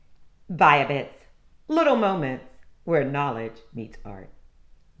Biobits, little moments where knowledge meets art.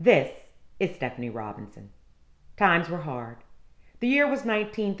 This is Stephanie Robinson. Times were hard. The year was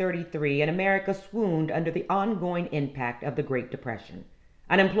 1933, and America swooned under the ongoing impact of the Great Depression.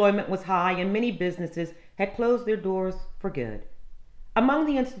 Unemployment was high, and many businesses had closed their doors for good. Among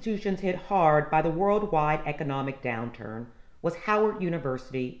the institutions hit hard by the worldwide economic downturn was Howard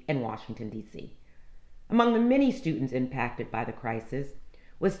University in Washington, D.C. Among the many students impacted by the crisis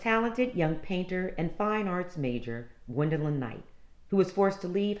was talented young painter and fine arts major Gwendolyn Knight, who was forced to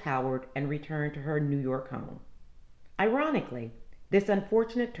leave Howard and return to her New York home. Ironically, this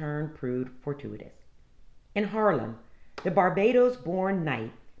unfortunate turn proved fortuitous. In Harlem, the Barbados-born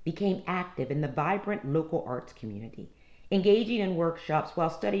Knight became active in the vibrant local arts community, engaging in workshops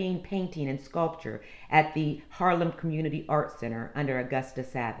while studying painting and sculpture at the Harlem Community Arts Center under Augusta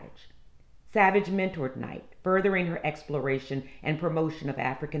Savage. Savage mentored Knight, furthering her exploration and promotion of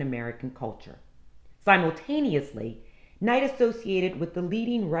African American culture. Simultaneously, Knight associated with the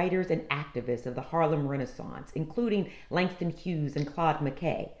leading writers and activists of the Harlem Renaissance, including Langston Hughes and Claude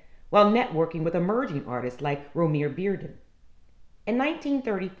McKay, while networking with emerging artists like Romare Bearden. In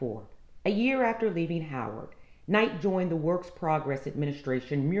 1934, a year after leaving Howard, Knight joined the Works Progress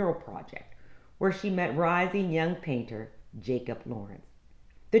Administration Mural Project, where she met rising young painter Jacob Lawrence.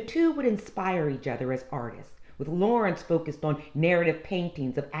 The two would inspire each other as artists, with Lawrence focused on narrative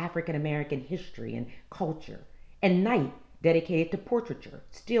paintings of African American history and culture, and Knight dedicated to portraiture,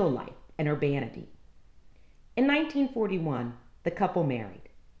 still life, and urbanity. In 1941, the couple married,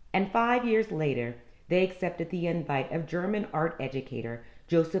 and 5 years later, they accepted the invite of German art educator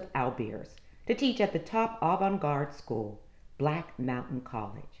Joseph Albers to teach at the top avant-garde school, Black Mountain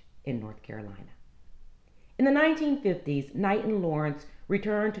College in North Carolina. In the 1950s, Knight and Lawrence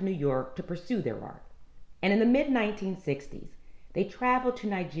returned to New York to pursue their art, and in the mid-1960s, they traveled to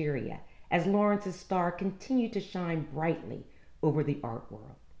Nigeria as Lawrence's star continued to shine brightly over the art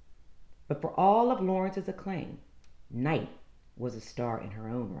world. But for all of Lawrence's acclaim, Knight was a star in her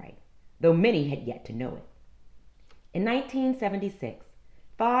own right, though many had yet to know it. In 1976,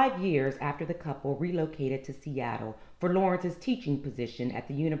 5 years after the couple relocated to Seattle for Lawrence's teaching position at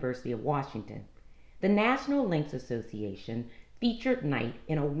the University of Washington, the National Links Association featured Knight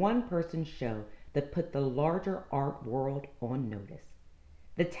in a one-person show that put the larger art world on notice.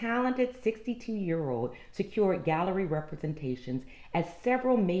 The talented 62-year-old secured gallery representations as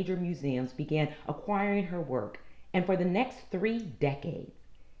several major museums began acquiring her work, and for the next 3 decades,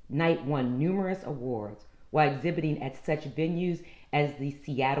 Knight won numerous awards while exhibiting at such venues as the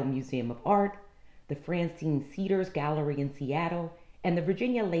Seattle Museum of Art, the Francine Cedars Gallery in Seattle, and the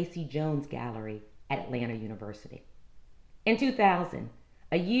Virginia Lacey Jones Gallery at Atlanta University. In 2000,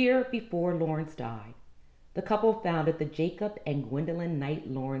 a year before Lawrence died, the couple founded the Jacob and Gwendolyn Knight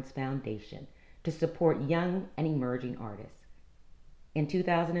Lawrence Foundation to support young and emerging artists. In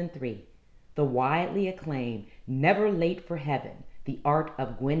 2003, the widely acclaimed Never Late for Heaven, The Art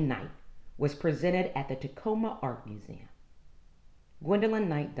of Gwen Knight, was presented at the Tacoma Art Museum. Gwendolyn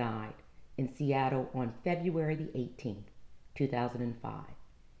Knight died in Seattle on February the 18th, 2005,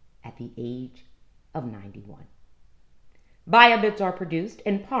 at the age of 91. Biobits are produced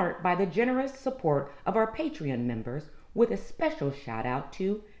in part by the generous support of our Patreon members, with a special shout out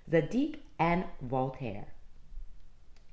to Zadik and Voltaire.